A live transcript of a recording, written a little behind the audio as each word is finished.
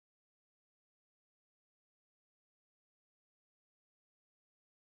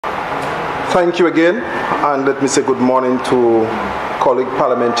Thank you again, and let me say good morning to colleague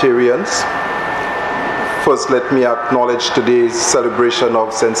parliamentarians. First, let me acknowledge today's celebration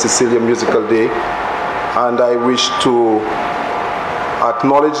of St. Cecilia Musical Day, and I wish to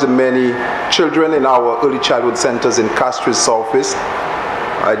acknowledge the many children in our early childhood centers in Castries office.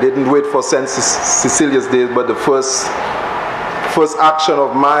 I didn't wait for St. Cecilia's Day, but the first action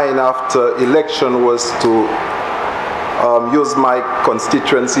of mine after election was to use my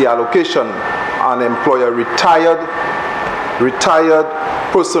constituency allocation and employ a retired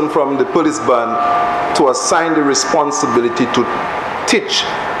person from the police band to assign the responsibility to teach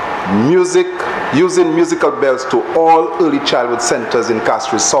music using musical bells to all early childhood centers in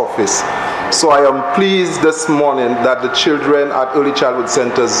Castries office. So I am pleased this morning that the children at early childhood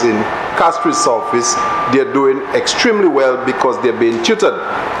centers in Castries office, they're doing extremely well because they're being tutored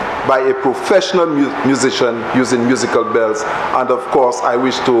by a professional musician using musical bells. And of course, I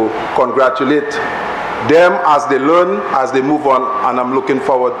wish to congratulate them as they learn, as they move on, and I'm looking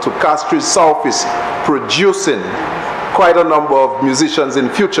forward to Castries office producing quite a number of musicians in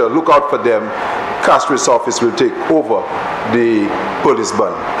future. Look out for them. Castries office will take over the police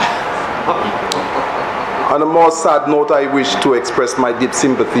band. On a more sad note, I wish to express my deep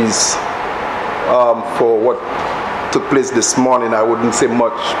sympathies for what took place this morning. I wouldn't say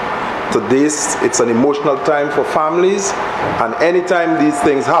much to this. It's an emotional time for families, and anytime these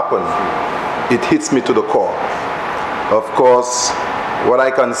things happen, it hits me to the core. Of course, what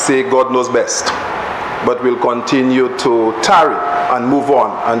I can say, God knows best, but we'll continue to tarry and move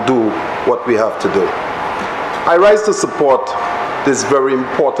on and do what we have to do. I rise to support this very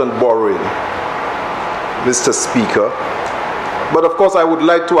important borrowing, Mr. Speaker, but of course I would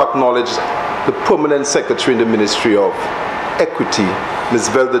like to acknowledge the Permanent Secretary in the Ministry of Equity, Ms.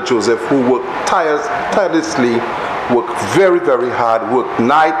 Velda Joseph, who worked tirelessly, worked very, very hard, worked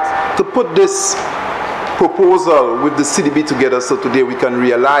night to put this proposal with the CDB together so today we can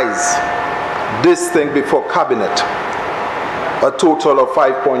realize this thing before Cabinet. A total of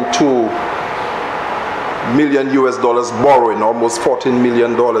 5.2 million US dollars borrowing, almost $14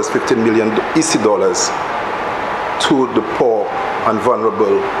 million, 15 million EC dollars to the poor and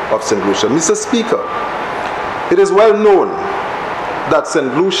vulnerable of St. Lucia. Mr. Speaker, it is well known that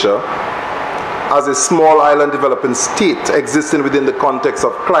St. Lucia, as a small island developing state existing within the context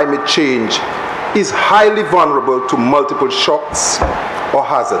of climate change, is highly vulnerable to multiple shocks or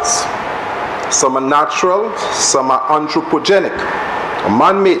hazards. Some are natural, some are anthropogenic,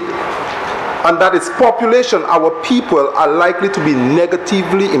 man-made, and that its population, our people, are likely to be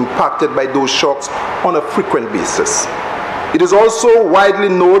negatively impacted by those shocks on a frequent basis. It is also widely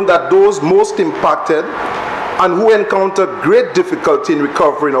known that those most impacted and who encounter great difficulty in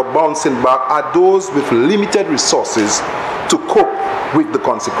recovering or bouncing back are those with limited resources to cope with the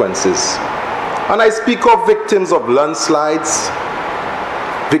consequences. And I speak of victims of landslides,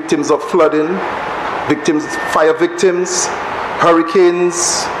 victims of flooding, fire victims,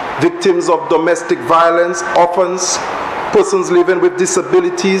 hurricanes, victims of domestic violence, orphans, persons living with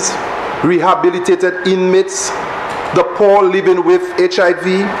disabilities, rehabilitated inmates, the poor living with HIV,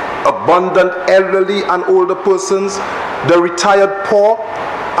 abundant elderly and older persons, the retired poor,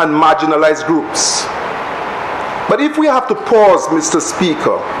 and marginalized groups. But if we have to pause, Mr.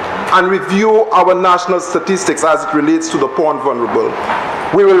 Speaker, and review our national statistics as it relates to the poor and vulnerable,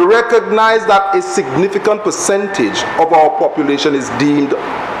 we will recognize that a significant percentage of our population is deemed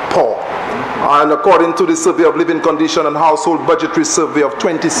poor. And according to the Survey of Living Condition and Household Budgetary Survey of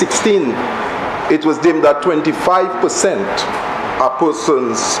 2016, it was deemed that 25% are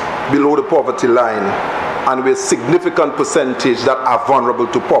persons below the poverty line, and with a significant percentage that are vulnerable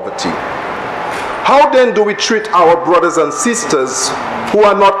to poverty. How then do we treat our brothers and sisters who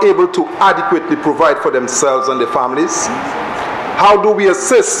are not able to adequately provide for themselves and their families? How do we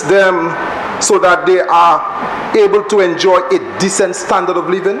assist them so that they are able to enjoy a decent standard of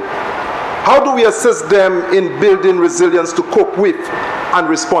living? How do we assist them in building resilience to cope with and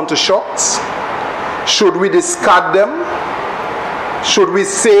respond to shocks? Should we discard them? Should we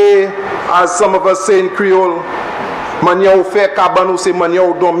say, as some of us say in Creole, manya ou fe kabano se manya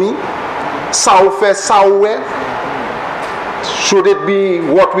ou domi, sa ou fe sa ou we? Should it be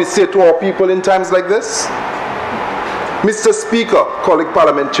what we say to our people in times like this? Mr. Speaker, colleague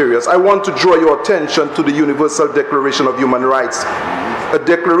parliamentarians, I want to draw your attention to the Universal Declaration of Human Rights, a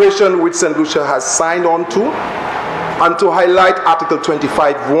declaration which St. Lucia has signed on to, and to highlight Article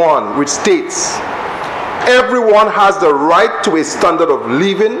 25(1), which states, everyone has the right to a standard of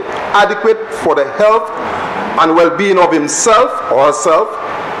living adequate for the health and well-being of himself or herself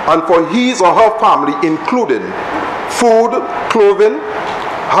and for his or her family, including food, clothing,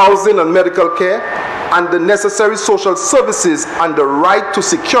 housing and medical care, and the necessary social services and the right to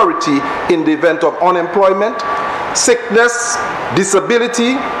security in the event of unemployment, sickness,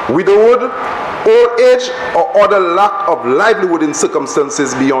 disability, widowhood, old age, or other lack of livelihood in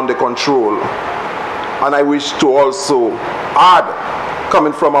circumstances beyond the control. And I wish to also add,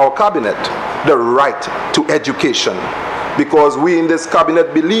 coming from our cabinet, the right to education. Because we in this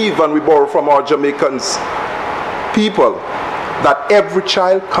cabinet believe, and we borrow from our Jamaicans people, that every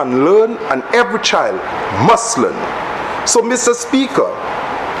child can learn and every child must learn. So, Mr. Speaker,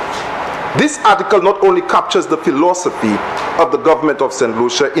 this article not only captures the philosophy of the government of St.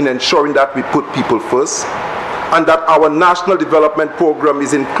 Lucia in ensuring that we put people first and that our national development program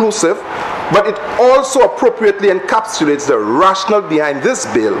is inclusive, but it also appropriately encapsulates the rationale behind this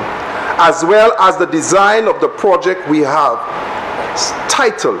bill, as well as the design of the project we have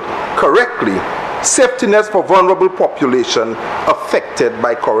titled correctly, Safety Nets for Vulnerable Population Affected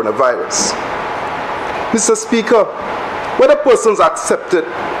by Coronavirus. Mr. Speaker, whether persons accept it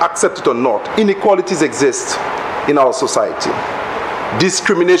or not, inequalities exist in our society.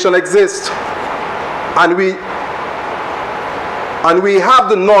 Discrimination exists, and we have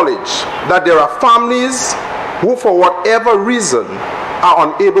the knowledge that there are families who, for whatever reason,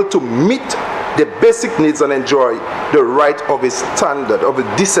 are unable to meet the basic needs and enjoy the right of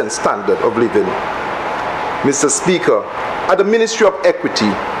a decent standard of living. Mr. Speaker, at the Ministry of Equity,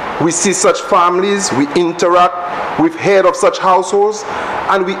 we see such families, we interact, we've heard of such households,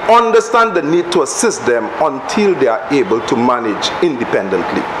 and we understand the need to assist them until they are able to manage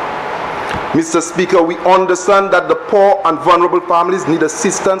independently. Mr. Speaker, we understand that the poor and vulnerable families need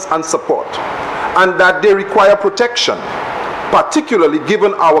assistance and support, and that they require protection, particularly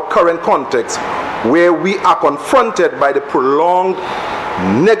given our current context, where we are confronted by the prolonged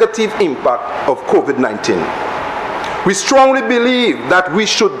negative impact of COVID-19. We strongly believe that we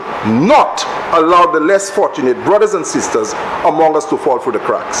should not allow the less fortunate brothers and sisters among us to fall through the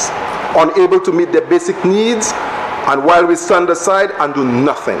cracks, unable to meet their basic needs, and while we stand aside and do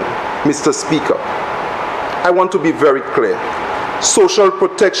nothing. Mr. Speaker, I want to be very clear. Social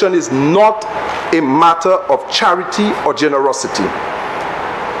protection is not a matter of charity or generosity.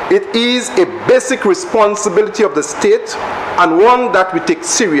 It is a basic responsibility of the state, and one that we take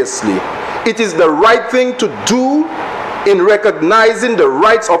seriously. It is the right thing to do in recognizing the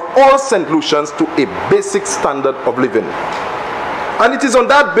rights of all St. Lucians to a basic standard of living. And it is on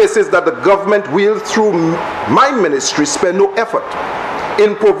that basis that the government will, through my ministry, spare no effort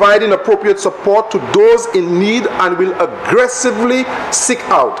in providing appropriate support to those in need, and will aggressively seek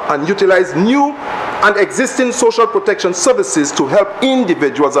out and utilize new and existing social protection services to help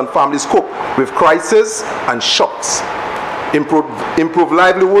individuals and families cope with crises and shocks. Improve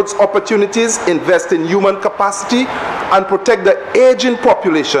livelihoods opportunities, invest in human capacity, and protect the aging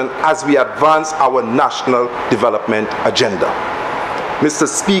population as we advance our national development agenda. Mr.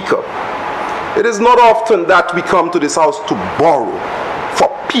 Speaker, it is not often that we come to this house to borrow for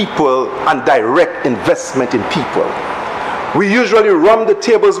people and direct investment in people. We usually run the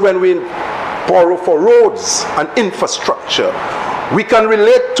tables when we borrow for roads and infrastructure. We can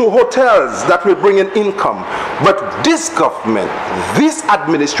relate to hotels that will bring in income. But this government, this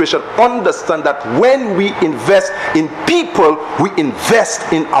administration understand that when we invest in people, we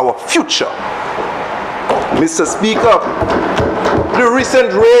invest in our future. Mr. Speaker, the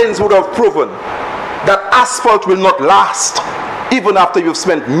recent rains would have proven that asphalt will not last, even after you've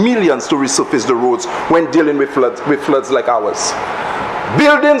spent millions to resurface the roads when dealing with floods like ours.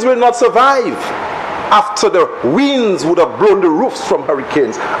 Buildings will not survive after the winds would have blown the roofs from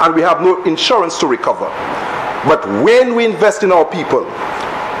hurricanes, and we have no insurance to recover. But when we invest in our people,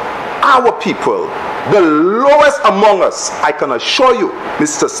 the lowest among us, I can assure you,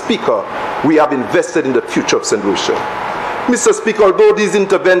 Mr. Speaker, we have invested in the future of St. Lucia. Mr. Speaker, although these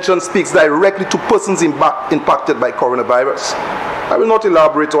interventions speaks directly to persons impacted by coronavirus, I will not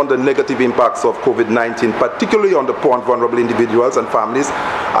elaborate on the negative impacts of COVID-19, particularly on the poor and vulnerable individuals and families,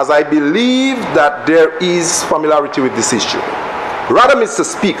 as I believe that there is familiarity with this issue. Rather, Mr.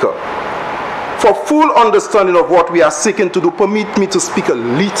 Speaker, for full understanding of what we are seeking to do, permit me to speak a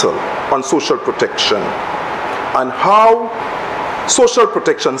little on social protection and how social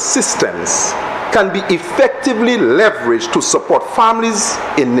protection systems can be effectively leveraged to support families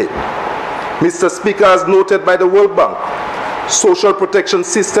in need. Mr. Speaker, as noted by the World Bank, social protection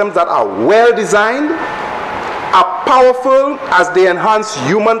systems that are well designed are powerful as they enhance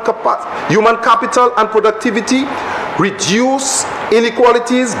human capital and productivity, reduce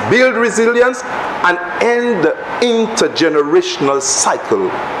inequalities, build resilience, and end the intergenerational cycle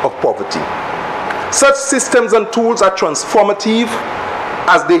of poverty. Such systems and tools are transformative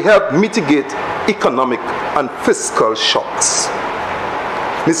as they help mitigate economic and fiscal shocks.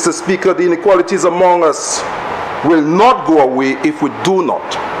 Mr. Speaker, the inequalities among us will not go away if we do not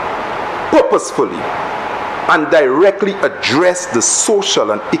purposefully and directly address the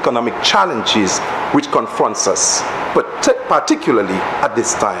social and economic challenges which confronts us, particularly at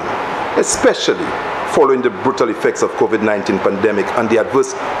this time, especially following the brutal effects of COVID-19 pandemic and the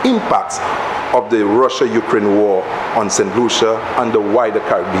adverse impacts of the Russia-Ukraine war on St. Lucia and the wider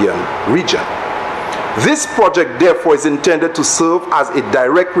Caribbean region. This project, therefore, is intended to serve as a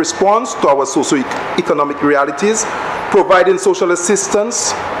direct response to our socio-economic realities, providing social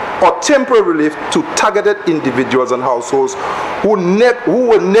assistance or temporary relief to targeted individuals and households who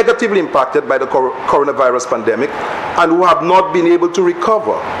were negatively impacted by the coronavirus pandemic and who have not been able to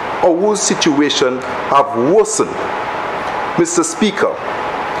recover or whose situation have worsened. Mr. Speaker,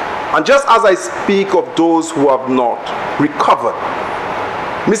 and just as I speak of those who have not recovered,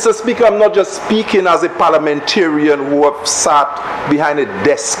 Mr. Speaker, I'm not just speaking as a parliamentarian who have sat behind a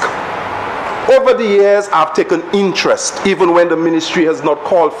desk. Over the years, I've taken interest, even when the ministry has not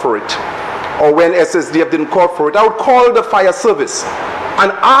called for it, or when SSDF didn't call for it. I would call the fire service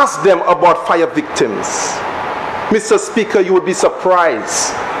and ask them about fire victims. Mr. Speaker, you would be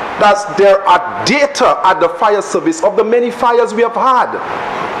surprised that there are data at the fire service of the many fires we have had,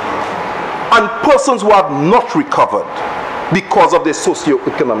 and persons who have not recovered because of their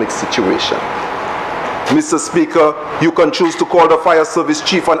socio-economic situation. Mr. Speaker, you can choose to call the fire service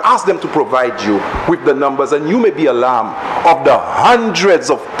chief and ask them to provide you with the numbers, and you may be alarmed of the hundreds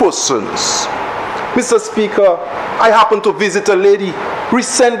of persons. Mr. Speaker, I happened to visit a lady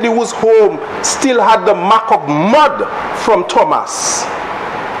recently whose home still had the mark of mud from Thomas,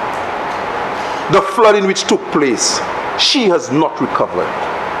 the flooding which took place. She has not recovered.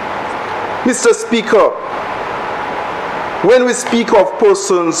 Mr. Speaker, when we speak of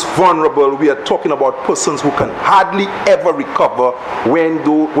persons vulnerable, we are talking about persons who can hardly ever recover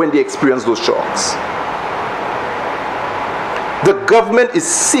when they experience those shocks. The government is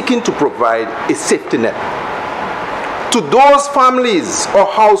seeking to provide a safety net to those families or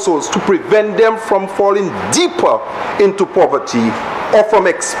households to prevent them from falling deeper into poverty or from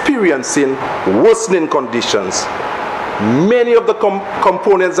experiencing worsening conditions. Many of the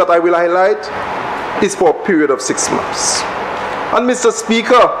components that I will highlight is for a period of 6 months. And Mr.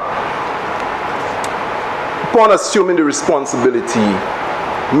 Speaker, upon assuming the responsibility,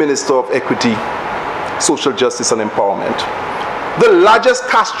 Minister of Equity, Social Justice and Empowerment, the largest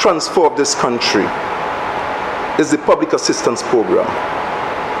cash transfer of this country is the Public Assistance Program.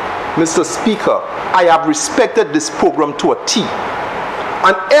 Mr. Speaker, I have respected this program to a T.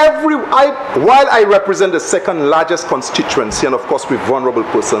 And while I represent the second largest constituency, and of course with vulnerable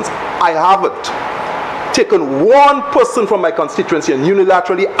persons, I haven't taken one person from my constituency and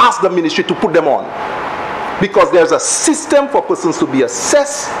unilaterally asked the ministry to put them on. Because there's a system for persons to be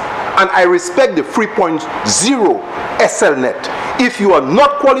assessed, and I respect the 3.0 SLNet. If you are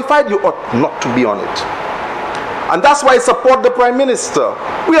not qualified, you ought not to be on it. And that's why I support the Prime Minister.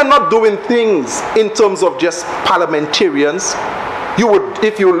 We are not doing things in terms of just parliamentarians.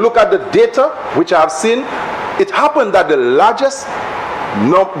 If you look at the data, which I have seen, it happened that the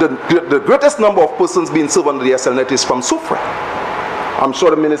greatest number of persons being served under the SLNet is from Sufra. I'm sure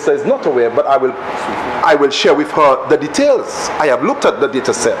the minister is not aware, but I will share with her the details. I have looked at the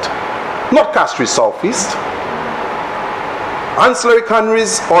data set. Not Castries Southeast. Ancillary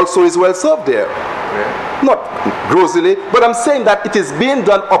Canries also is well served there. Not grossly, but I'm saying that it is being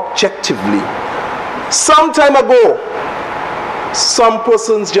done objectively. Some time ago, some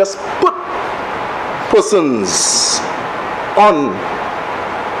persons just put persons on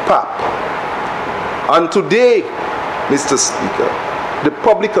PAP. And today, Mr. Speaker, the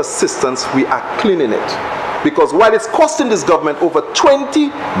public assistance, we are cleaning it. Because while it's costing this government over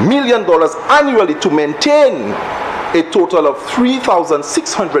 $20 million annually to maintain a total of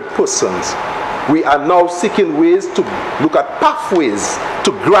 3,600 persons, we are now seeking ways to look at pathways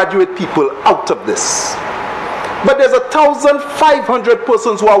to graduate people out of this. But there's 1,500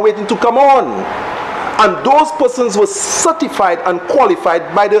 persons who are waiting to come on. And those persons were certified and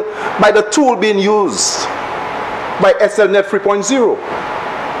qualified by the tool being used by SLNet 3.0.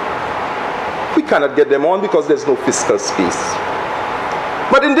 We cannot get them on because there's no fiscal space.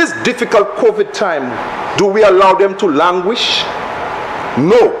 But in this difficult COVID time, do we allow them to languish?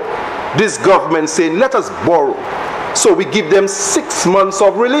 No. This government saying, let us borrow. So we give them 6 months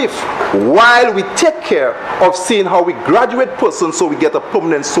of relief while we take care of seeing how we graduate persons so we get a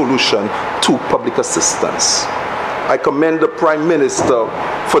permanent solution to public assistance. I commend the Prime Minister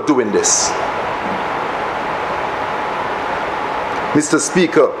for doing this. Mr.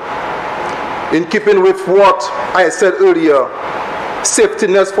 Speaker, in keeping with what I said earlier, safety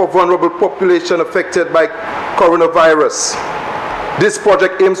nets for vulnerable population affected by coronavirus. This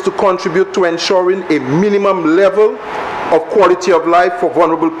project aims to contribute to ensuring a minimum level of quality of life for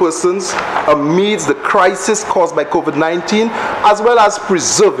vulnerable persons amidst the crisis caused by COVID-19, as well as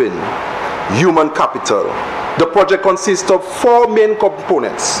preserving human capital. The project consists of 4 main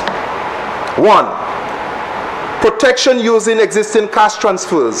components. 1, protection using existing cash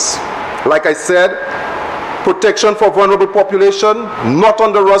transfers. Like I said, protection for vulnerable population, not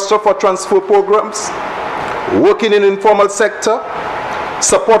on the roster for transfer programs, working in informal sector,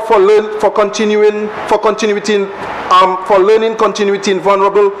 support for learning continuity in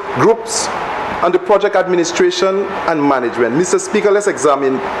vulnerable groups, and the project administration and management. Mr. Speaker, let's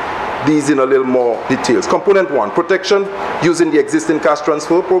examine these in a little more details. Component 1, protection using the existing cash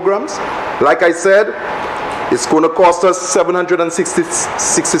transfer programs. Like I said, it's going to cost us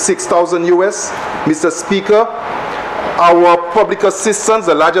 $766,000 US. Mr. Speaker, our public assistance,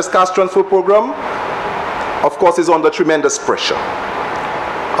 the largest cash transfer program, of course, is under tremendous pressure.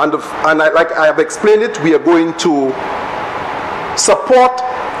 And like I have explained it, we are going to support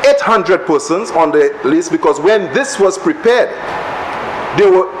 800 persons on the list, because when this was prepared, there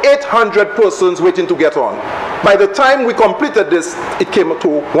were 800 persons waiting to get on. By the time we completed this, it came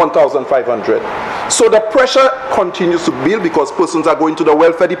to 1,500. So the pressure continues to build, because persons are going to the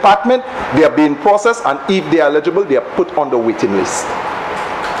welfare department, they are being processed, and if they are eligible, they are put on the waiting list.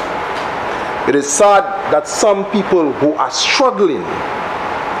 It is sad that some people who are struggling,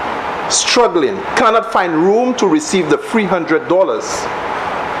 cannot find room to receive the $300,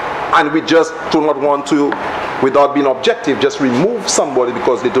 and we just do not want to, without being objective, just remove somebody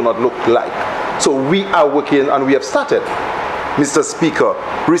because they do not look like. So we are working, and we have started. Mr. Speaker,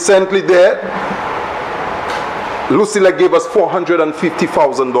 recently there, Lucia gave us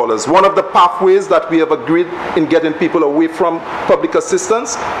 $450,000. One of the pathways that we have agreed in getting people away from public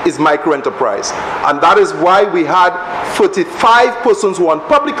assistance is microenterprise. And that is why we had 35 persons who are on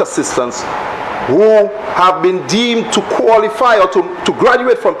public assistance who have been deemed to qualify or to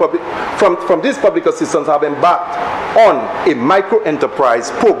graduate from this public assistance, have embarked on a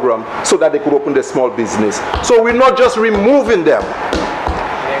microenterprise program so that they could open their small business. So we're not just removing them,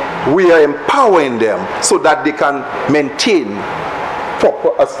 we are empowering them so that they can maintain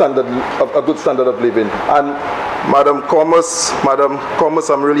a good standard of living. And Madam Commerce,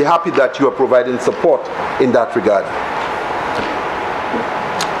 I'm really happy that you are providing support in that regard.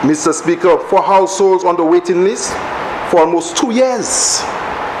 Mr. Speaker, for households on the waiting list for almost 2 years,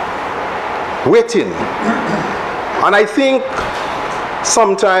 waiting. And I think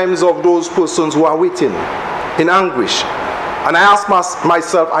sometimes of those persons who are waiting in anguish, and I ask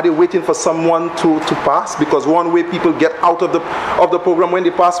myself, are they waiting for someone to pass? Because one way people get out of the program, when they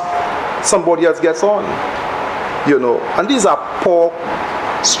pass, somebody else gets on. You know, and these are poor,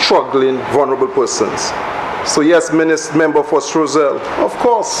 struggling, vulnerable persons. So yes, Member for Strozel, of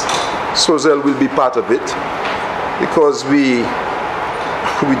course, Strozel will be part of it, because we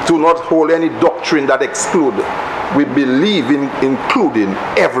do not hold any doctrine that exclude. We believe in including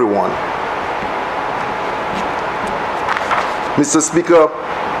everyone. Mr. Speaker,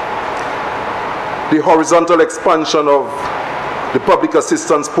 the horizontal expansion of the public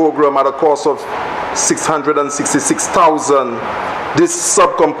assistance program at a cost of $666,000. This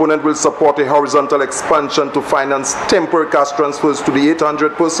subcomponent will support a horizontal expansion to finance temporary cash transfers to the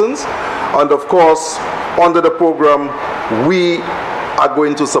 800 persons. And of course, under the program, we are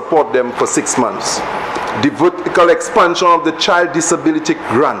going to support them for 6 months. The vertical expansion of the Child Disability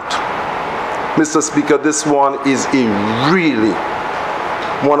Grant. Mr. Speaker, this one is really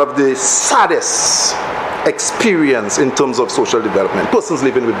one of the saddest experience in terms of social development. Persons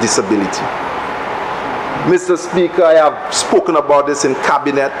living with disability. Mr. Speaker, I have spoken about this in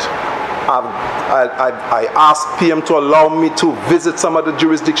cabinet. I asked PM to allow me to visit some of the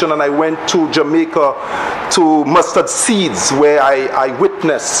jurisdiction, and I went to Jamaica to Mustard Seeds, where I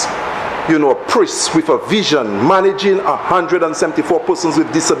witnessed, you know, a priest with a vision managing 174 persons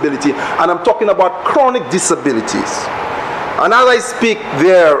with disability, and I'm talking about chronic disabilities. And as I speak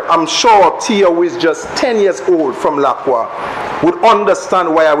there, I'm sure Tia, who is just 10 years old from Lakwa, would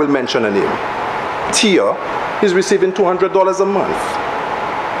understand why I will mention her name. Tia is receiving $200 a month.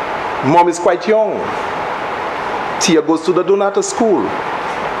 Mom is quite young. Tia goes to the Donata school.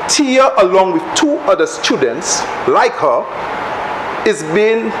 Tia, along with 2 other students like her,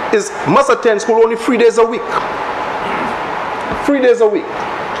 must attend school only 3 days a week. 3 days a week.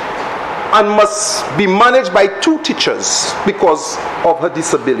 And must be managed by 2 teachers because of her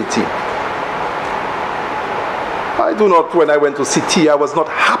disability. I do not, when I went to see Tia, I was not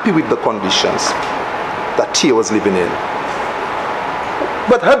happy with the conditions that Tia was living in.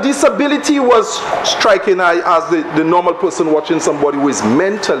 But her disability was striking. As the normal person watching somebody who is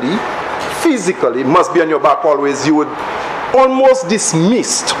mentally, physically, must be on your back always, you would almost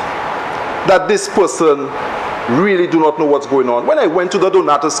dismiss that this person really do not know what's going on. When I went to the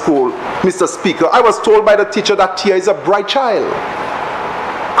Donata school, Mr. Speaker, I was told by the teacher that Tia is a bright child.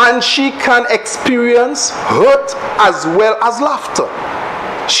 And she can experience hurt as well as laughter.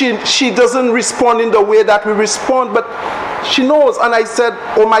 She doesn't respond in the way that we respond, but she knows. And I said,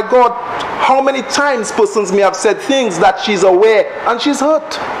 oh my God, how many times persons may have said things that she's aware and she's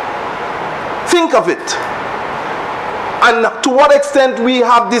hurt. Think of it. And to what extent we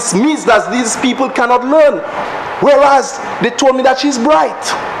have dismissed that these people cannot learn, whereas they told me that she's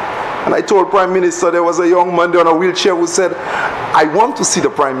bright. And I told Prime Minister, there was a young man there on a wheelchair who said, I want to see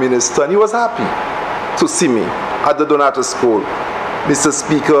the Prime Minister, and he was happy to see me at the Donata School. Mr.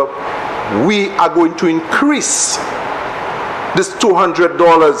 Speaker, we are going to increase this $200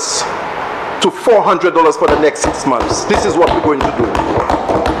 to $400 for the next 6 months. This is what we're going to do.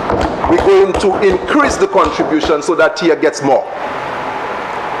 We're going to increase the contribution so that Tia gets more.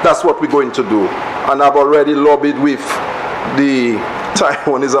 That's what we're going to do. And I've already lobbied with the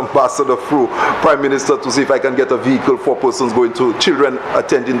Taiwanese ambassador through Prime Minister to see if I can get a vehicle for persons going to children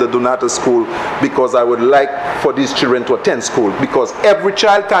attending the Donata school, because I would like for these children to attend school, because every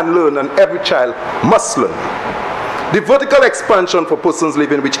child can learn and every child must learn. The vertical expansion for persons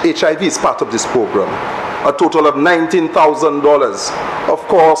living with HIV is part of this program. A total of $19,000. Of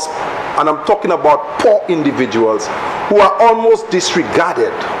course, and I'm talking about poor individuals who are almost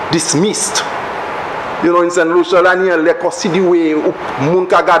disregarded, dismissed. You know, in St. Lucia, le considéré moun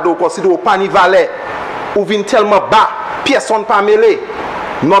kagado considéré pani valet ou vin tellement bas, personne pas mêlé.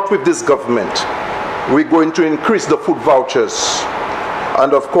 Not with this government. We're going to increase the food vouchers.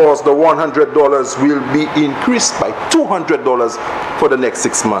 And of course, the $100 will be increased by $200 for the next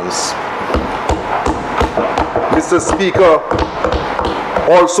 6 months. Mr. Speaker,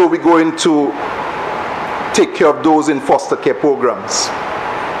 also we're going to take care of those in foster care programs.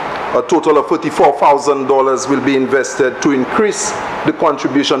 A total of $34,000 will be invested to increase the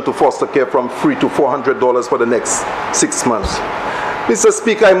contribution to foster care from $300 to $400 for the next 6 months. Mr.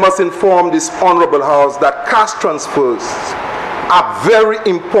 Speaker, I must inform this Honorable House that cash transfers are very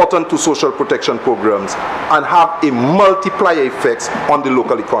important to social protection programs and have a multiplier effect on the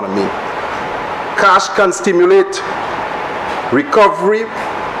local economy. Cash can stimulate recovery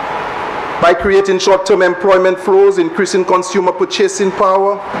by creating short-term employment flows, increasing consumer purchasing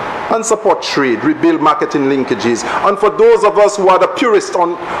power, and support trade, rebuild marketing linkages. And for those of us who are the purists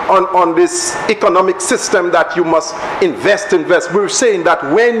on this economic system that you must invest, we're saying that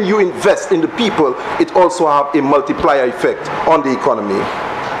when you invest in the people, it also have a multiplier effect on the economy.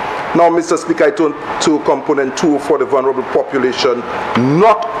 Now, Mr. Speaker, I turn to component 2 for the vulnerable population,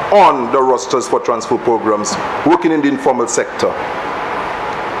 not on the rosters for transfer programs, working in the informal sector.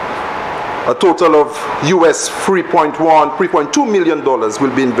 A total of $3.2 million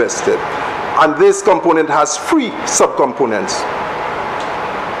will be invested. And this component has 3 subcomponents.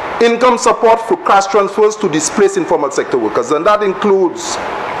 Income support for cash transfers to displaced informal sector workers, and that includes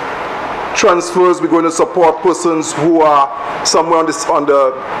transfers. We're going to support persons who are somewhere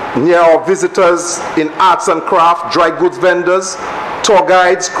near our visitors in arts and craft, dry goods vendors, tour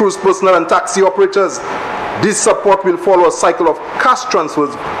guides, cruise personnel, and taxi operators. This support will follow a cycle of cash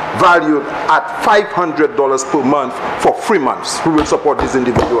transfers valued at $500 per month for 3 months. We will support these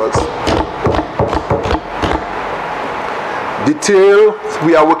individuals.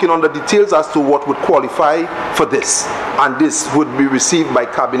 We are working on the details as to what would qualify for this, and this would be received by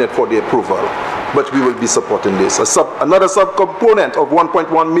Cabinet for the approval. But we will be supporting this. Another subcomponent of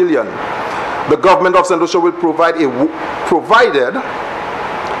 $1.1 million. The government of St. Lucia will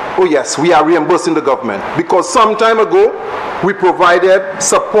oh yes, we are reimbursing the government, because some time ago we provided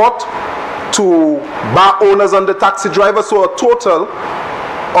support to bar owners and the taxi drivers, so a total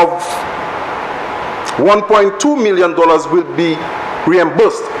of $1.2 million will be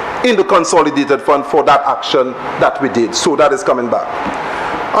reimbursed in the consolidated fund for that action that we did. So that is coming back.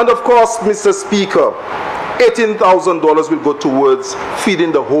 And of course, Mr. Speaker, $18,000 will go towards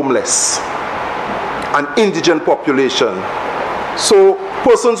feeding the homeless and indigent population. So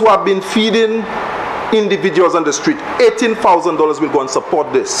persons who have been feeding individuals on the street, $18,000 will go and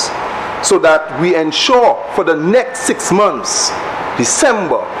support this, so that we ensure for the next 6 months,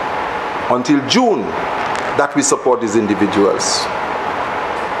 December until June, that we support these individuals.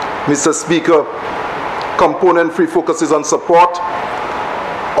 Mr. Speaker, component 3 focuses on support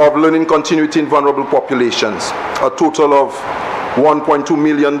of learning continuity in vulnerable populations. A total of $1.2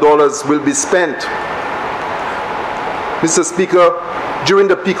 million will be spent. Mr. Speaker, during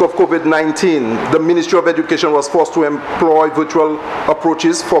the peak of COVID-19, the Ministry of Education was forced to employ virtual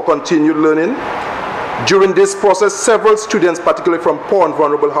approaches for continued learning. During this process, several students, particularly from poor and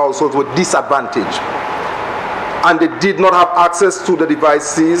vulnerable households, were disadvantaged, and they did not have access to the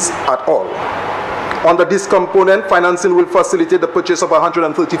devices at all. Under this component, financing will facilitate the purchase of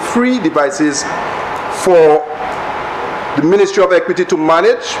 133 devices for the Ministry of Equity to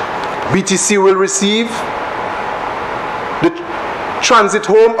manage. BTC will receive the Transit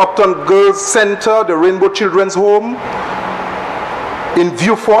Home, Uptown Girls Center, the Rainbow Children's Home. In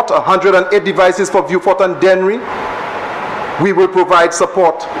Viewfort, 108 devices for Viewfort and Denry. We will provide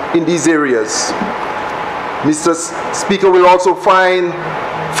support in these areas. Mr. Speaker, will also find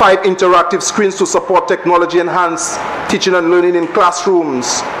 5 interactive screens to support technology-enhanced teaching and learning in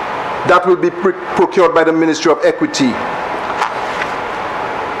classrooms. That will be procured by the Ministry of Equity.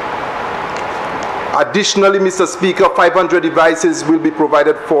 Additionally, Mr. Speaker, 500 devices will be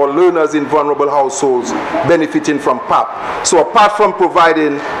provided for learners in vulnerable households benefiting from PAP. So apart from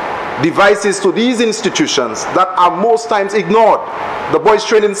providing devices to these institutions that are most times ignored, the Boys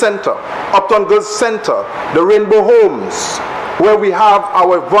Training Center, Uptown Girls Center, the Rainbow Homes, where we have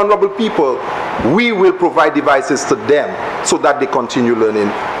our vulnerable people, we will provide devices to them so that they continue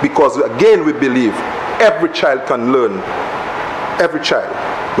learning, because again we believe every child can learn. Every child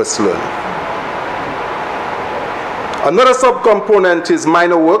must learn. Another subcomponent is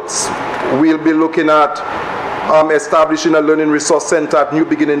minor works. We'll be looking at establishing a learning resource center at New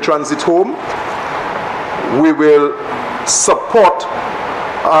Beginning Transit Home. We will support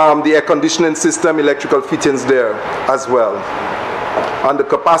the air conditioning system, electrical fittings there as well. On the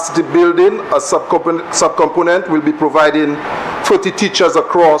capacity building, a subcomponent will be providing 30 teachers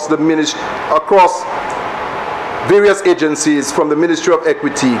across the across various agencies from the Ministry of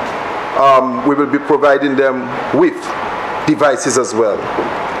Equity. We will be providing them with devices as well.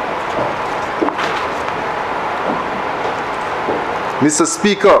 Mr.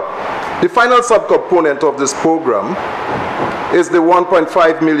 Speaker, the final subcomponent of this program is the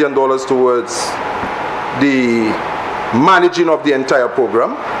 $1.5 million towards the managing of the entire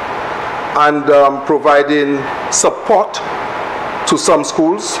program and providing support to some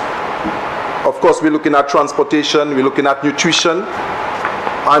schools. Of course, we're looking at transportation, we're looking at nutrition,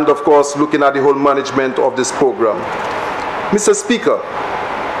 and of course looking at the whole management of this program. Mr. Speaker,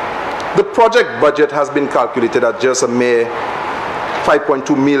 the project budget has been calculated at just a mere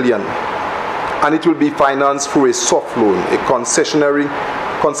 $5.2 million, and it will be financed through a soft loan, a concessionary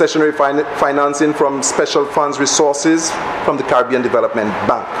financing from special funds resources from the Caribbean Development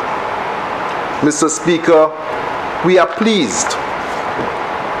Bank. Mr. Speaker, we are pleased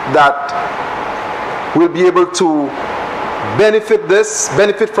that we'll be able to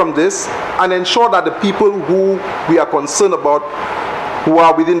benefit from this and ensure that the people who we are concerned about, who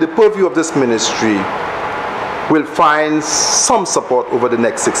are within the purview of this ministry, will find some support over the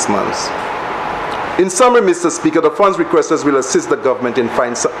next 6 months. In summary, Mr. Speaker, the funds requesters will assist the government in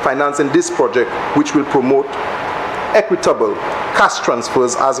financing this project, which will promote equitable cash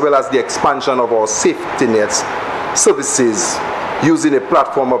transfers as well as the expansion of our safety nets services using a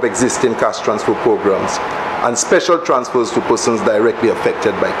platform of existing cash transfer programs and special transfers to persons directly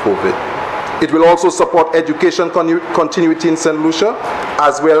affected by COVID. It will also support education continuity in St. Lucia,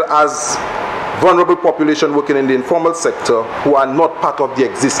 as well as vulnerable population working in the informal sector who are not part of the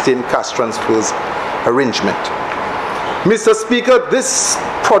existing cash transfers arrangement. Mr. Speaker, this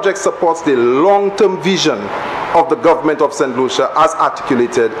project supports the long-term vision of the government of St. Lucia as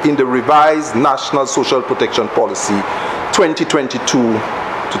articulated in the revised National Social Protection Policy 2022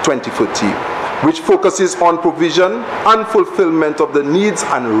 to 2030, which focuses on provision and fulfillment of the needs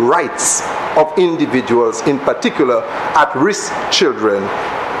and rights of individuals, in particular at-risk children,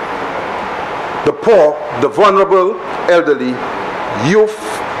 the poor, the vulnerable, elderly, youth,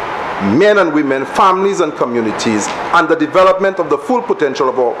 men and women, families and communities, and the development of the full potential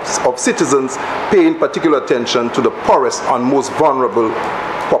of citizens, paying particular attention to the poorest and most vulnerable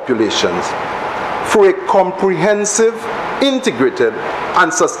populations through a comprehensive, integrated,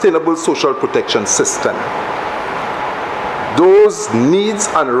 and sustainable social protection system. Those needs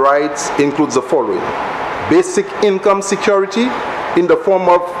and rights include the following: basic income security in the form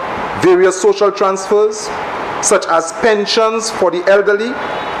of various social transfers, such as pensions for the elderly,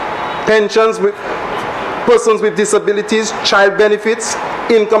 pensions with persons with disabilities, child benefits,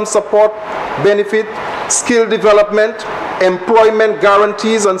 income support benefit, skill development, employment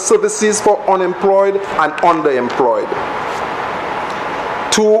guarantees and services for unemployed and underemployed.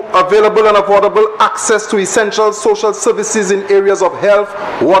 2, available and affordable access to essential social services in areas of health,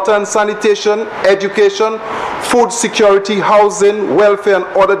 water and sanitation, education, food security, housing, welfare, and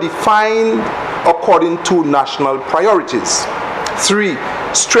other defined according to national priorities. 3,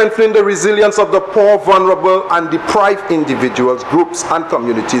 strengthening the resilience of the poor, vulnerable, and deprived individuals, groups, and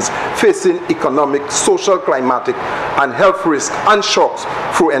communities facing economic, social, climatic, and health risks and shocks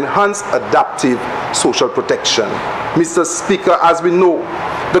through enhanced adaptive social protection. Mr. Speaker, as we know,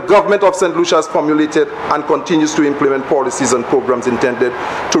 the government of St. Lucia has formulated and continues to implement policies and programs intended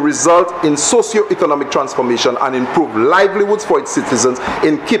to result in socio-economic transformation and improve livelihoods for its citizens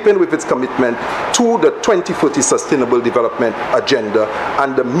in keeping with its commitment to the 2030 Sustainable Development Agenda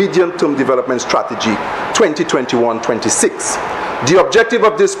and the Medium-Term Development Strategy 2021-26. The objective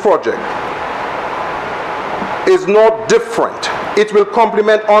of this project is not different. It will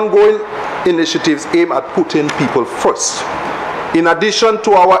complement ongoing initiatives aimed at putting people first. In addition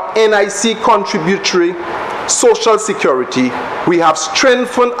to our NIC contributory social security, we have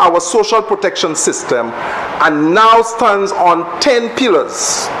strengthened our social protection system and now stands on 10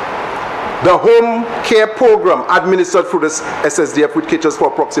 pillars. The home care program administered through the SSDF, which caters for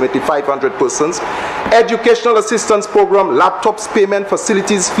approximately 500 persons. Educational assistance program, laptops payment,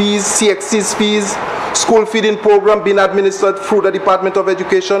 facilities fees, CXCs fees, school feeding program being administered through the Department of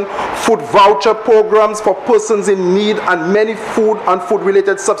Education, food voucher programs for persons in need, and many food and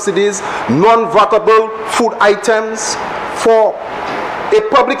food-related subsidies, non-vatable food items. For a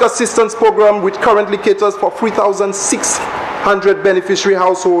public assistance program which currently caters for 3,600 beneficiary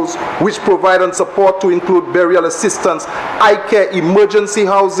households, which provide and support to include burial assistance, eye care, emergency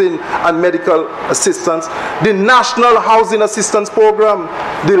housing, and medical assistance. The National Housing Assistance Program,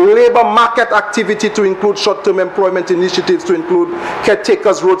 the labor market activity to include short-term employment initiatives to include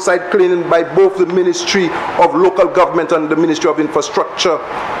caretakers, roadside cleaning by both the Ministry of Local Government and the Ministry of Infrastructure,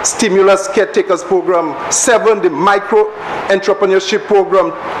 stimulus caretakers program. 7, the micro entrepreneurship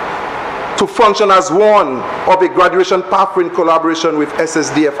program to function as one of a graduation pathway in collaboration with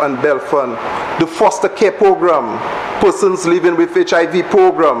SSDF and Bell Fund. The foster care program, persons living with HIV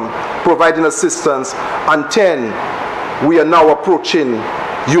program, providing assistance. And 10, we are now approaching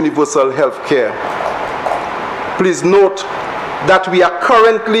universal health care. Please note that we are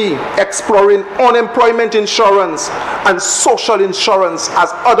currently exploring unemployment insurance and social insurance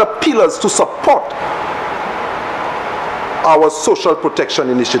as other pillars to support our social protection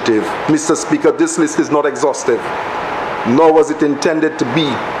initiative. Mr. Speaker, this list is not exhaustive, nor was it intended to be.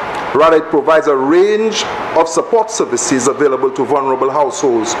 Rather, it provides a range of support services available to vulnerable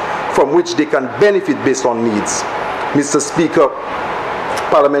households from which they can benefit based on needs. Mr. Speaker,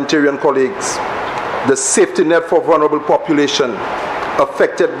 parliamentarian colleagues, the safety net for vulnerable population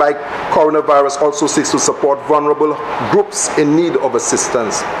affected by coronavirus also seeks to support vulnerable groups in need of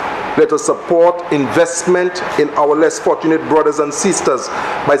assistance. Let us support investment in our less fortunate brothers and sisters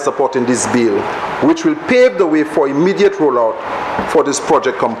by supporting this bill, which will pave the way for immediate rollout for these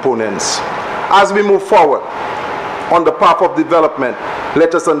project components. As we move forward on the path of development,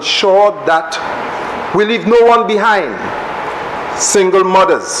 let us ensure that we leave no one behind. Single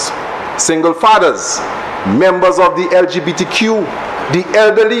mothers, single fathers, members of the LGBTQ, the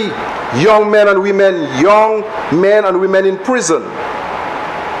elderly, young men and women in prison,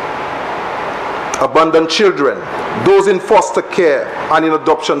 abandoned children, those in foster care and in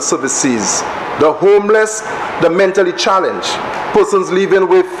adoption services, the homeless, the mentally challenged, persons living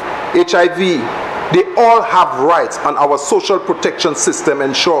with HIV, they all have rights, and our social protection system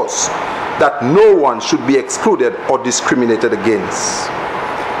ensures that no one should be excluded or discriminated against.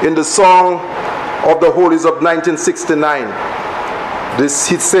 In the Song of the Holies of 1969, it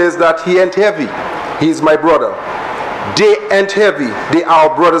says that he ain't heavy, he is my brother. They ain't heavy, they are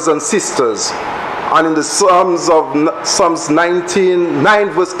our brothers and sisters. And in the Psalms 9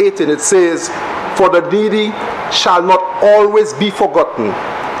 verse 18, it says, for the needy shall not always be forgotten,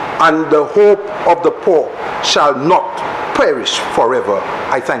 and the hope of the poor shall not perish forever.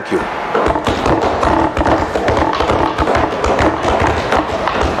 I thank you.